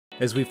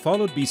As we've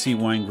followed BC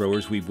wine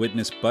growers, we've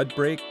witnessed bud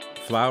break,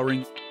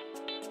 flowering,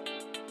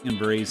 and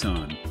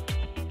veraison.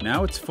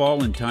 Now it's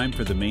fall and time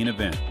for the main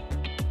event,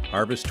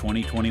 Harvest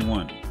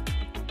 2021.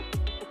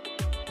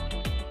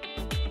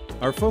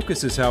 Our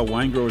focus is how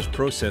wine growers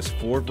process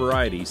 4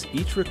 varieties,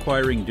 each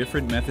requiring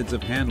different methods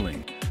of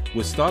handling,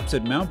 with stops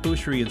at Mount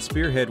Boucherie and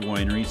Spearhead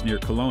wineries near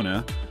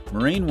Kelowna,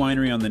 Moraine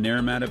Winery on the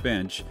Naramata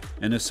Bench,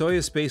 and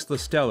Osoyoos-based La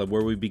Stella,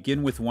 where we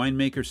begin with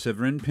winemaker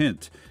Séverine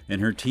Pinte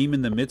and her team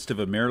in the midst of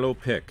a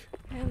Merlot pick.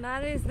 And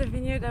that is the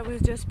vineyard that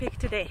was just picked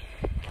today.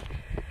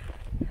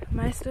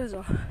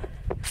 Maestoso.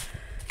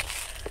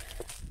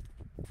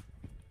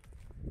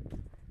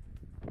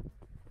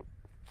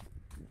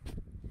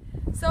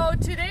 So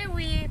today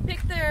we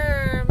picked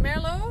the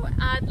Merlot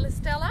at La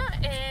Stella,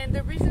 and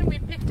the reason we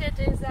picked it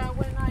is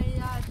when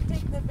I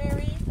take the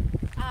berry,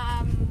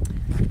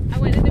 I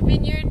went in the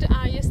vineyard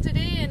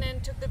yesterday and then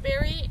took the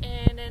berry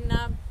and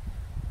then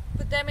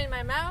put them in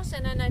my mouth,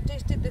 and then I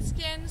tasted the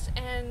skins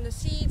and the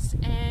seeds,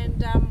 and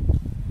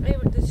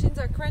the seeds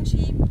are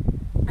crunchy.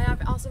 I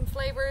have awesome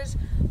flavors.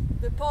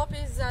 The pulp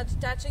is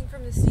detaching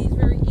from the seeds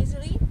very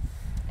easily,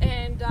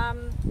 and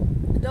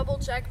double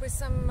checked with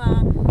some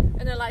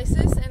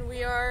analysis, and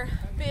we are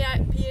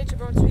pH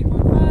about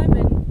 3.5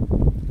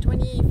 and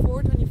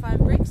 24-25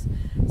 Brix.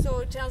 So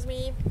it tells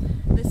me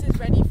this is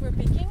ready for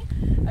picking.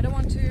 I don't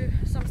want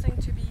something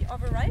to be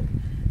overripe,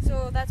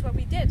 so that's what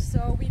we did.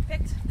 So we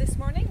picked this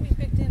morning. We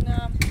picked in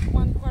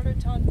 1/4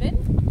 ton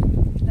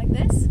bin like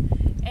this,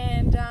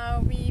 and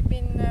we've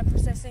been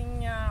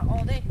processing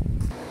all day.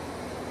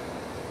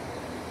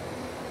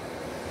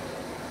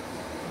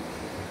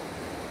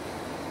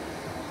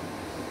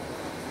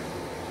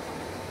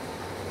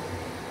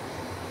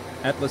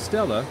 At La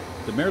Stella,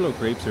 the Merlot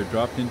grapes are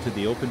dropped into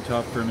the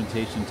open-top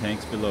fermentation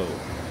tanks below.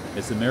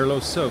 As the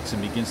Merlot soaks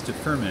and begins to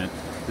ferment,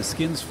 the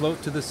skins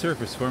float to the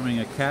surface, forming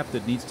a cap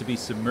that needs to be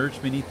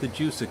submerged beneath the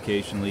juice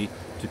occasionally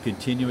to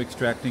continue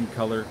extracting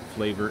color,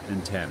 flavor,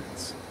 and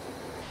tannins.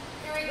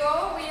 Here we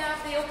go, we have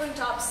the open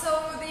top.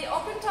 So the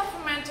open top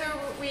fermenter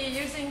we're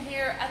using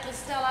here at La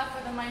Stella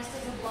for the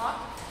Maestoso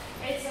block.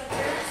 It's a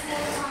very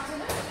small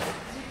container,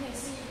 as you can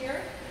see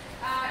here.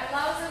 It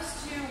allows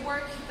us to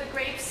work the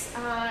grapes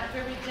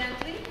very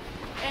gently.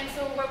 And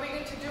so what we're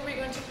going to do, we're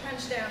going to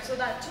punch down. So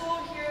that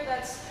tool here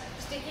that's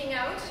sticking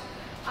out,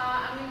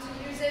 I'm going to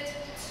use it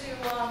to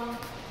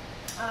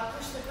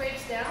push the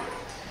grapes down.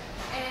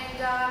 And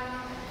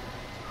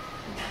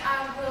I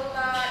will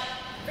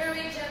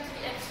very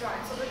gently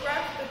extract. So the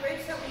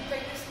grapes that we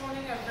picked this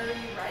morning are very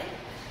ripe,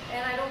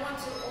 and I don't want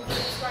to over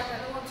extract. I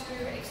don't want to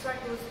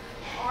extract those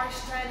harsh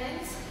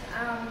tannins.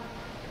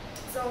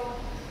 So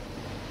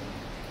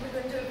we're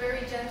going to do a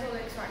very gentle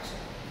extraction.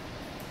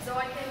 So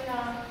I can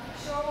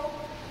show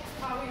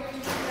how we're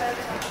going to do that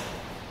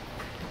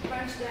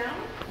punch down.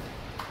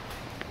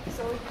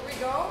 So here we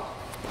go.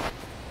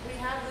 We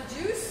have the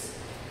juice.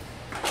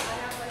 I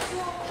have my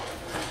tool,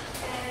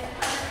 and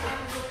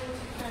I'm going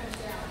to punch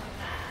down.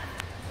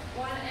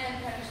 One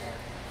and punch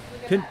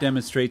down. Pinte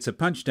demonstrates a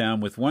punch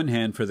down with one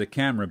hand for the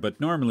camera, but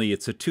normally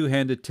it's a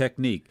two-handed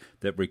technique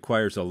that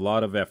requires a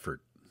lot of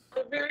effort.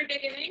 At the very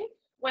beginning,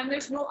 when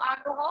there's no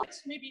alcohol,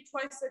 maybe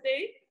twice a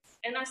day.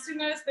 And as soon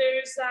as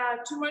there's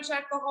too much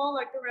alcohol,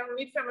 like around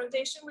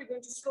mid-fermentation, we're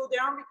going to slow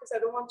down because I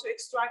don't want to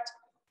extract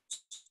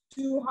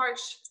too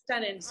harsh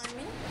tannins.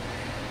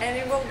 And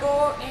it will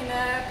go in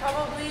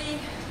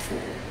probably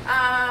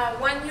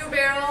 1 new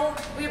barrel.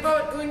 We're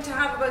going to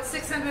have about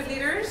 600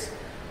 liters.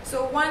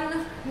 So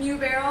 1 new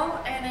barrel,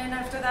 and then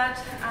after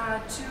that,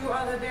 2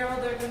 other barrels.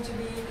 They're going to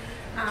be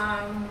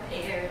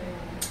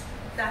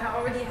that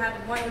already had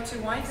 1 or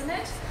 2 wines in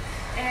it.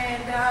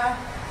 And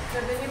so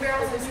the new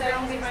barrels is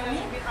down behind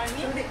me.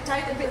 A bit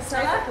tight, a bit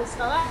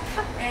Stella.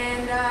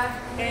 And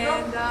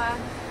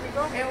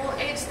it will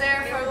age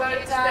there for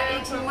about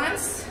 18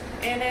 months,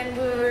 and then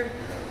we'll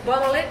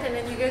bottle it, and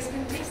then you guys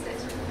can taste it.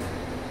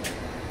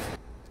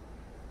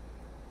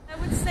 I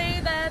would say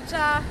that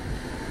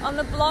on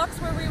the blocks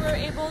where we were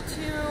able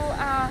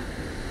to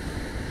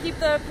keep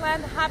the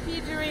plant happy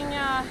during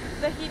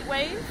the heat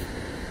wave,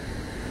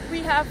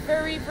 we have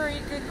very, very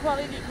good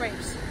quality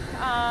grapes.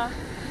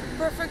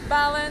 Perfect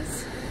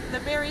balance. The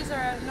berries are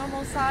a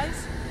normal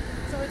size,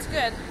 so it's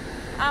good.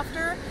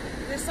 After,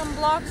 there's some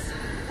blocks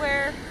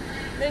where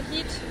the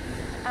heat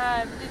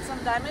did some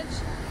damage,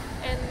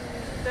 and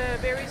the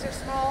berries are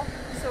small,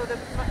 so the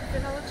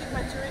phenologic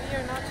maturity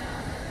are not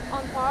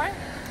on par.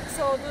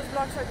 So those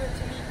blocks are going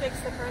to be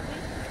fixed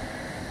separately.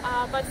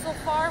 But so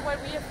far,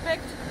 what we have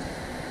picked,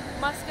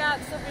 Muscat,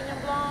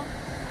 Sauvignon Blanc,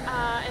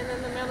 and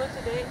then the Merlot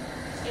today,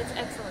 it's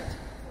excellent.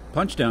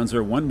 Punchdowns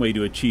are one way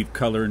to achieve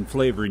color and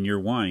flavor in your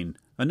wine.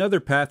 Another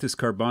path is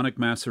carbonic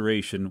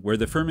maceration, where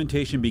the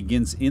fermentation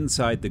begins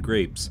inside the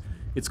grapes.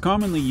 It's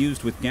commonly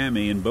used with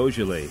Gamay and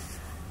Beaujolais.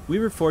 We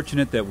were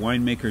fortunate that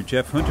winemaker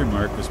Jeff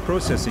Huntermark was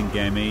processing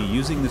Gamay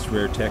using this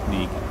rare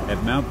technique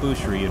at Mount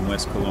Boucherie in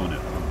West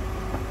Kelowna.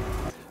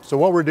 So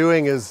what we're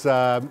doing is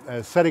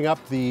setting up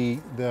the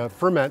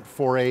ferment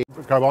for a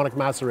carbonic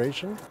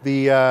maceration.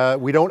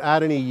 We don't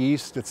add any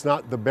yeast.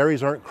 The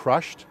berries aren't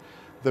crushed.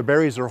 the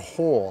berries are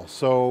whole.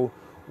 So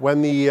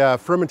when the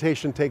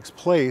fermentation takes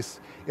place,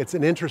 it's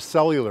an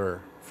intercellular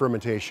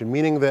fermentation,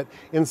 meaning that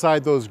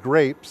inside those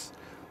grapes,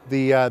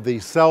 the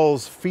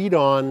cells feed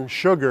on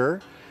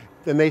sugar,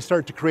 and they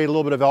start to create a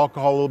little bit of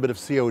alcohol, a little bit of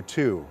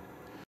CO2.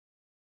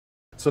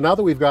 So now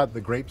that we've got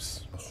the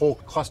grapes, the whole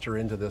cluster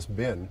into this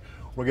bin,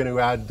 we're going to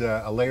add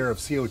a layer of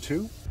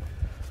CO2.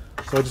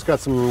 So I just got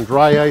some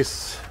dry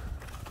ice,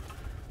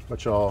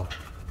 which I'll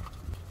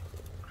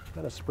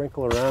kind of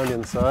sprinkle around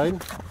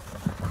inside.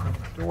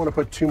 Don't want to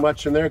put too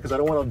much in there because I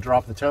don't want to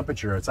drop the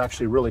temperature. It's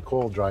actually really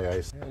cold dry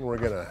ice. And we're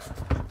going to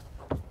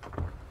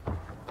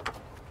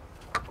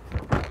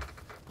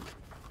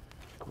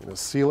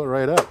seal it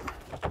right up.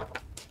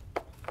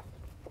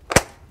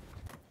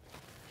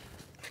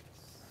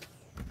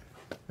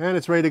 And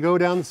it's ready to go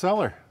down the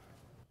cellar.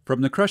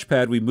 From the crush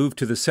pad, we moved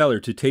to the cellar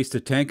to taste a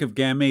tank of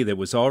Gamay that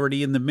was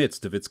already in the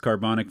midst of its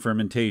carbonic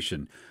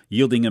fermentation,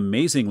 yielding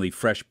amazingly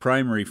fresh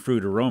primary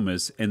fruit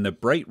aromas and the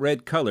bright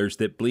red colors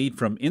that bleed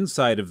from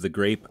inside of the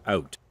grape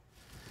out.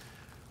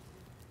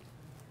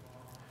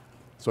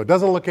 So it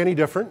doesn't look any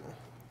different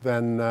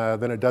than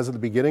it does at the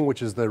beginning,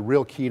 which is the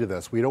real key to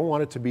this. We don't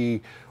want it to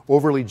be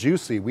overly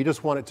juicy. We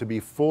just want it to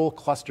be full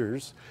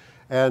clusters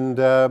and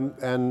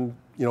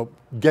you know,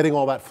 getting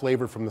all that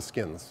flavor from the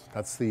skins.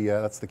 That's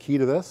the key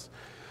to this.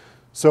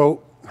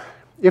 So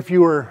if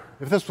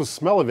this was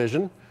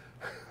smell-o-vision,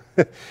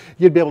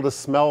 you'd be able to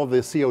smell the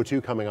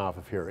CO2 coming off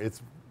of here.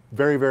 It's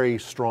very, very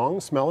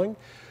strong smelling.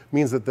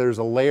 Means that there's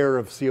a layer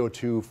of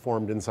CO2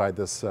 formed inside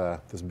this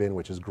bin,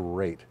 which is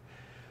great.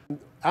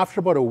 After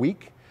about a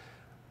week,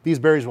 these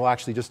berries will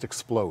actually just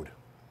explode.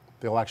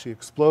 They'll actually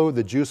explode,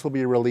 the juice will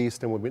be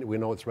released, and we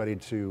know it's ready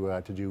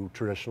to do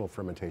traditional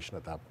fermentation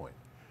at that point.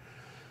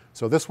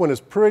 So this one is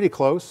pretty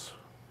close.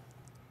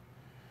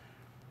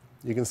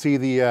 You can see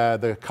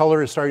the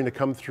color is starting to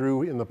come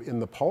through in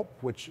the pulp,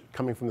 which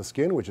coming from the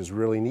skin, which is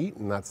really neat,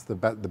 and that's the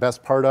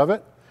best part of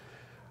it.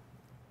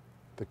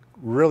 The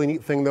really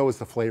neat thing though is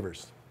the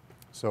flavors.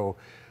 So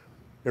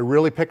it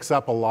really picks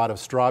up a lot of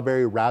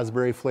strawberry,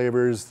 raspberry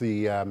flavors.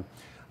 The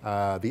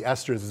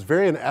esters is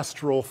very an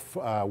estral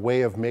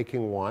way of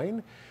making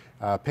wine,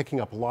 picking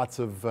up lots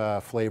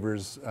of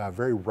flavors,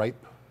 very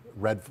ripe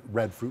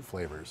red fruit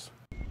flavors.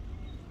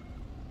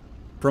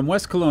 From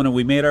West Kelowna,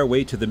 we made our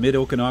way to the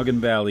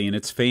mid-Okanagan Valley and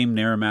its famed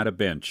Naramata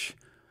Bench.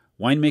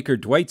 Winemaker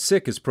Dwight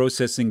Sick is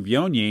processing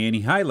Viognier, and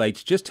he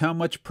highlights just how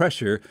much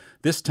pressure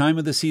this time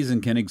of the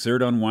season can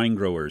exert on wine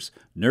growers.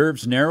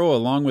 Nerves narrow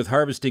along with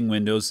harvesting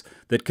windows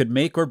that could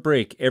make or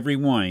break every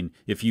wine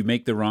if you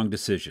make the wrong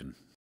decision.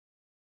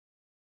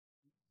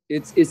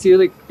 It's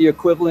the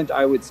equivalent,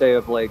 I would say,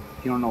 of like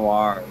Pinot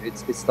Noir.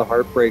 It's the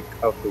heartbreak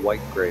of the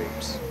white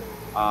grapes.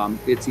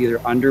 It's either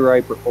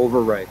underripe or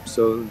overripe.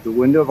 So the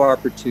window of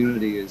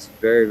opportunity is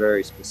very,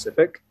 very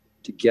specific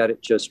to get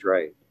it just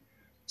right.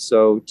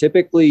 So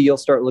typically you'll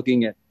start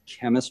looking at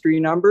chemistry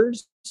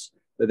numbers,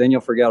 but then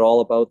you'll forget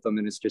all about them.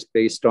 And it's just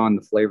based on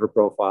the flavor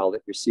profile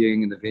that you're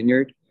seeing in the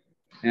vineyard.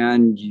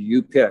 And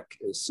you pick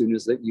as soon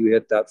as that you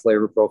hit that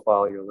flavor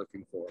profile you're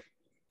looking for.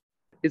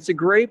 It's a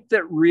grape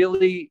that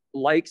really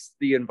likes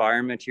the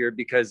environment here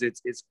because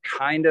it's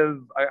kind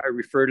of, I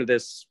refer to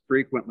this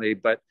frequently,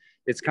 but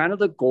it's kind of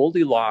the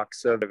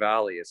Goldilocks of the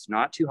valley. It's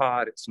not too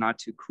hot, it's not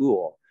too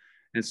cool.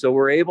 And so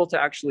we're able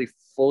to actually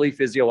fully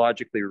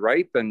physiologically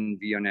ripen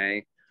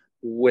Viognier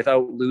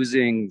without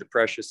losing the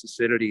precious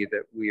acidity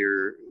that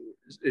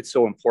it's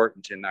so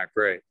important in that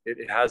grape.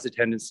 It has a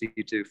tendency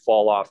to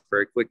fall off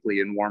very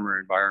quickly in warmer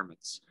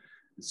environments.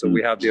 And so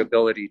we have the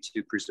ability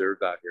to preserve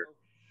that here.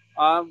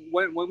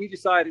 When we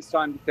decide it's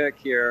time to pick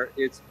here,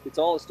 it's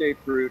all estate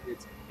fruit,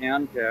 it's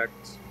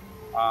hand-picked.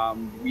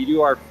 We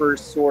do our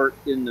first sort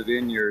in the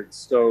vineyard,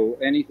 so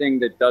anything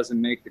that doesn't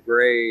make the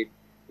grade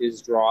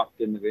is dropped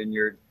in the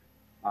vineyard.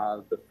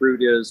 The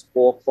fruit is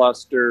full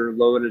cluster,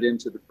 loaded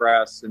into the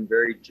press, and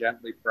very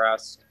gently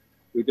pressed.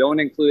 We don't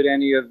include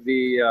any of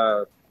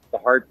the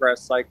hard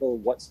press cycle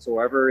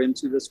whatsoever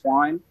into this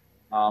wine.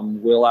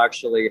 We'll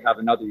actually have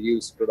another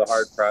use for the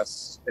hard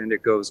press, and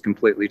it goes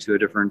completely to a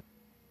different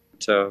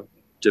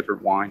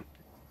wine.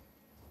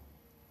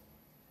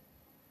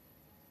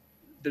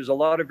 There's a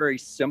lot of very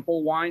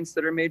simple wines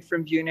that are made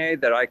from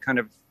Viognier that I kind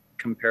of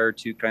compare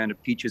to kind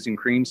of peaches and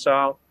cream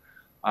style.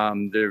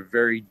 They're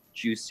very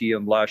juicy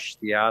and lush.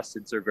 The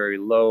acids are very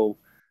low.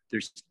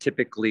 There's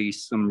typically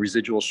some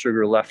residual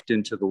sugar left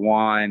into the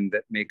wine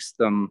that makes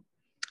them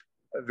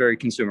very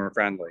consumer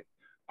friendly.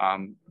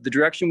 The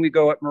direction we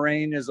go at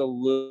Moraine is a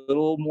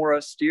little more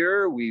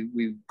austere.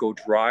 We go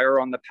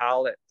drier on the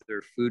palate.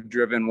 They're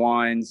food-driven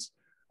wines.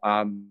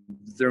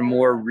 They're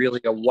more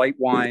really a white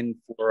wine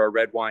for a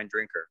red wine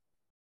drinker.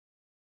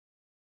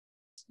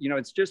 You know,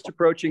 it's just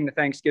approaching the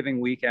Thanksgiving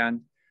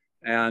weekend,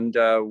 and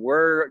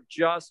we're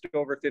just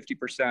over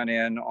 50%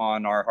 in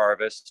on our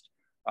harvest.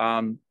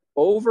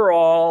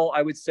 Overall,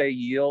 I would say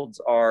yields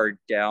are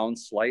down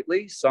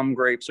slightly. Some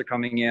grapes are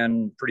coming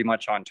in pretty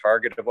much on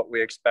target of what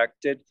we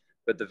expected,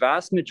 but the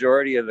vast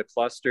majority of the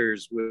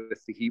clusters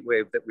with the heat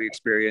wave that we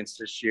experienced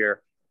this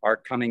year are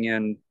coming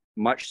in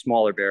much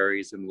smaller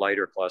berries and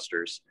lighter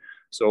clusters.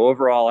 So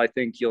overall, I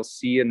think you'll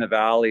see in the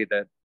valley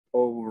that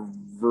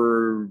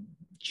over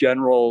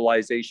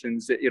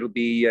generalizations, it'll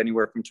be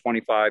anywhere from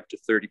 25 to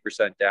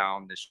 30%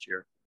 down this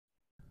year.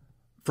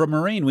 From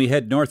Moraine, we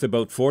head north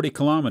about 40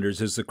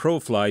 kilometers as the crow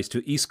flies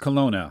to East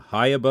Kelowna,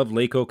 high above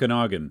Lake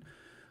Okanagan.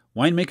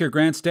 Winemaker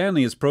Grant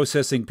Stanley is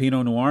processing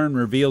Pinot Noir and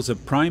reveals a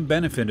prime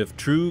benefit of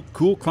true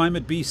cool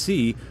climate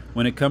BC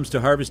when it comes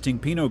to harvesting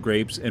Pinot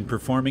grapes and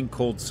performing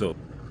cold soak.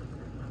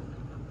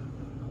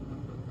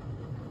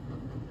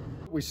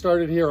 We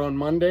started here on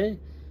Monday.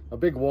 A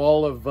big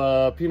wall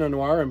of Pinot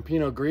Noir and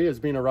Pinot Gris has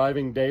been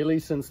arriving daily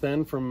since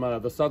then from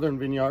the southern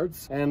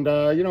vineyards. And,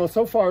 you know,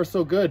 so far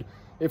so good.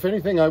 If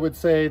anything, I would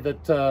say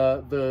that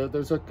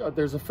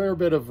there's a fair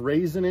bit of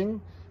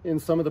raisoning in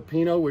some of the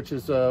Pinot, which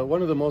is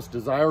one of the most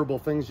desirable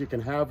things you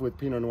can have with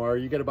Pinot Noir.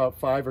 You get about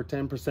 5 or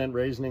 10%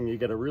 raisoning. You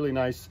get a really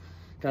nice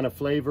kind of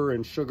flavor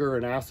and sugar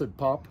and acid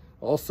pop.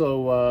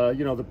 Also,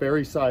 you know, the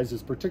berry size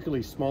is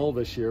particularly small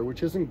this year,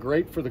 which isn't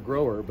great for the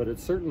grower, but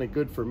it's certainly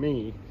good for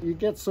me. You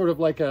get sort of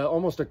like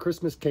almost a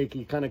Christmas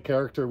cakey kind of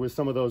character with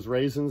some of those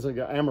raisins, like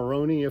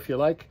Amarone if you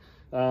like.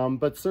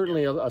 But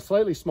certainly a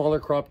slightly smaller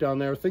crop down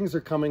there. Things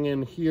are coming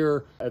in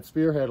here at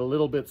Spearhead a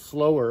little bit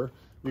slower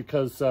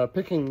because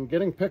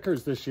getting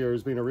pickers this year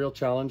has been a real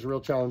challenge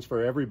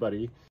for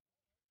everybody.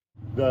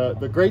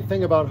 The great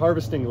thing about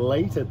harvesting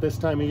late at this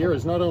time of year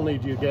is not only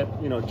do you get,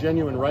 you know,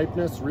 genuine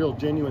ripeness, real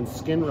genuine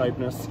skin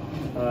ripeness,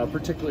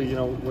 particularly, you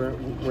know,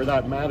 where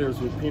that matters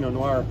with Pinot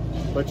Noir,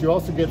 but you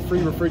also get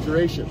free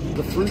refrigeration.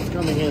 The fruit's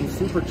coming in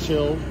super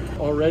chilled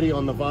already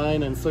on the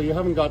vine, and so you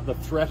haven't got the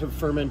threat of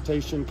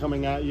fermentation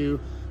coming at you,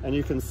 and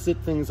you can sit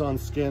things on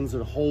skins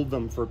and hold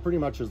them for pretty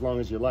much as long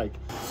as you like.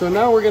 So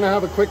now we're going to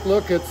have a quick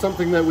look at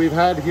something that we've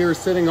had here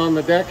sitting on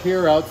the deck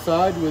here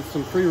outside with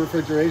some free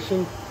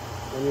refrigeration.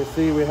 And you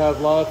see we have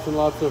lots and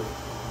lots of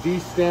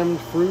destemmed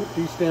fruit,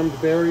 destemmed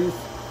berries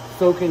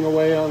soaking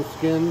away on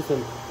skins,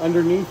 and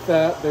underneath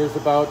that there's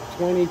about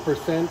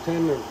 20%,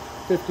 10 or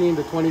 15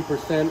 to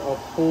 20% of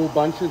whole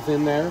bunches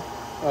in there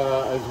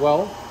as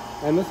well.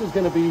 And this is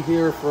going to be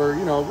here for,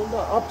 you know,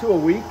 up to a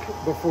week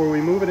before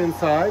we move it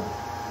inside.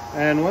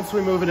 And once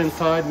we move it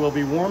inside, we'll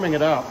be warming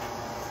it up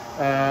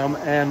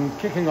and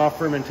kicking off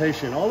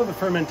fermentation. All of the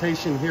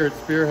fermentation here at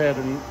Spearhead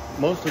and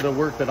most of the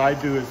work that I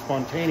do is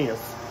spontaneous,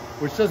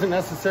 which doesn't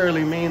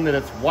necessarily mean that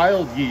it's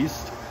wild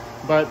yeast,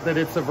 but that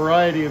it's a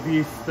variety of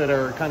yeasts that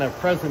are kind of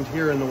present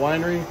here in the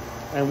winery,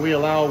 and we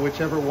allow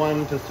whichever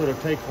one to sort of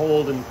take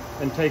hold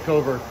and take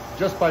over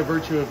just by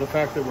virtue of the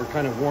fact that we're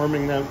kind of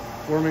warming the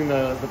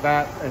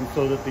vat, and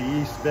so that the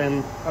yeast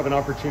then have an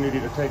opportunity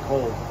to take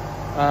hold.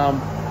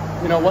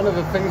 You know, one of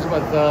the things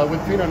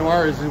with Pinot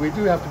Noir is that we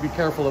do have to be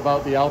careful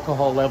about the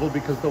alcohol level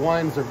because the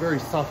wines are very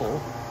subtle.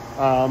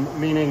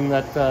 Meaning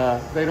that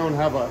they don't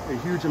have a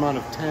huge amount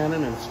of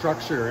tannin and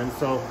structure, and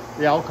so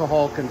the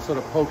alcohol can sort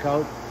of poke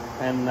out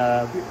and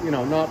you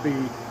know, not be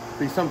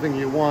something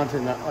you want.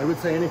 And I would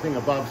say anything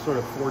above sort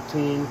of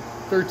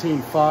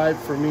 13.5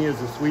 for me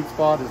is a sweet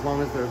spot, as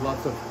long as there's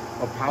lots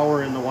of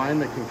power in the wine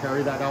that can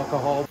carry that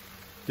alcohol.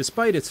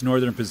 Despite its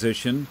northern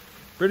position,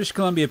 British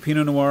Columbia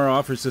Pinot Noir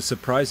offers a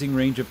surprising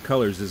range of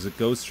colors as it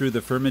goes through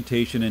the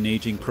fermentation and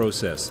aging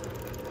process.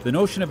 The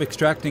notion of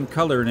extracting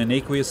color in an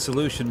aqueous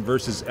solution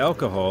versus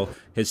alcohol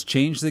has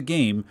changed the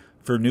game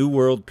for New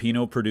World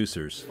Pinot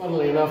producers.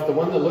 Funnily enough, the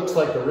one that looks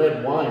like the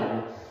red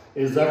wine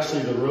is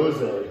actually the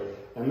rosé.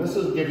 And this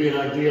will give you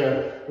an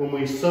idea. When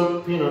we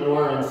soak Pinot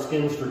Noir on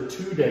skins for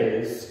 2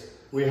 days,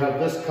 we have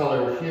this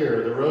color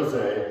here, the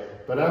rosé.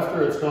 But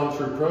after it's gone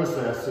through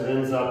process, it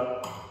ends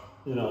up,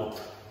 you know,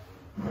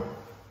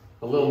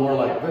 a little more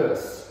like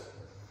this.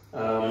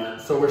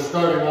 So we're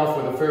starting off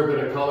with a fair bit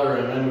of color,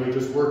 and then we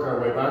just work our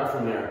way back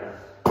from there.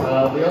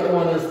 The other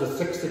one is the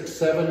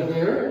 667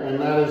 here, and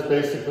that is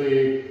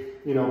basically,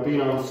 you know,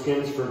 being on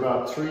skins for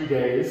about 3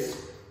 days.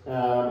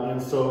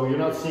 And so you're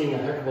not seeing a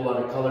heck of a lot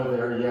of color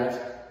there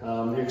yet.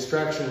 The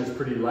extraction is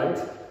pretty light.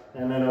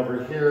 And then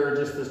over here,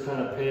 just this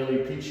kind of paley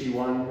peachy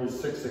one is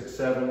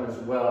 667 as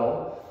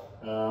well.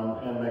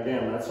 And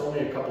again, that's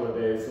only a couple of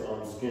days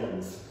on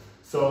skins.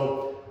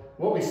 So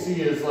what we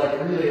see is, like,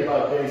 really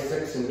about day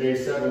 6 and day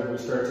 7, we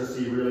start to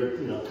see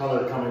really, you know,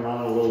 color coming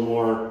on a little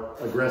more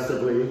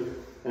aggressively.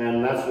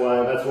 And that's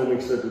when we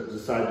sort of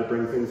decide to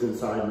bring things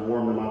inside and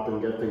warm them up and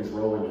get things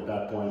rolling at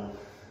that point.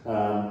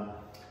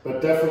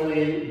 But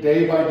definitely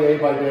day by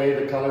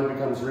day, the color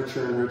becomes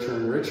richer and richer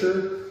and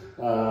richer.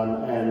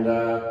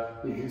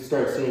 You can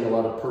start seeing a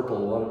lot of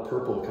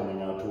purple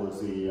coming out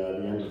towards the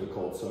end of the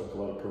cold soak, a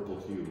lot of purple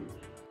hue.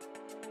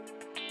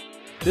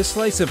 This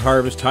slice of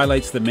harvest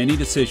highlights the many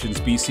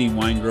decisions BC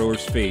wine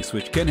growers face,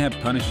 which can have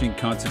punishing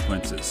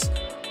consequences.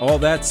 All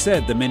that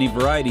said, the many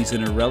varieties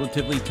in a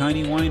relatively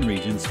tiny wine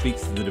region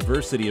speaks to the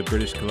diversity of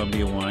British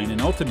Columbia wine,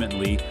 and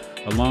ultimately,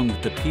 along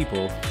with the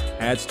people,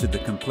 adds to the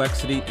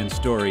complexity and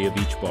story of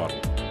each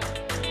bottle.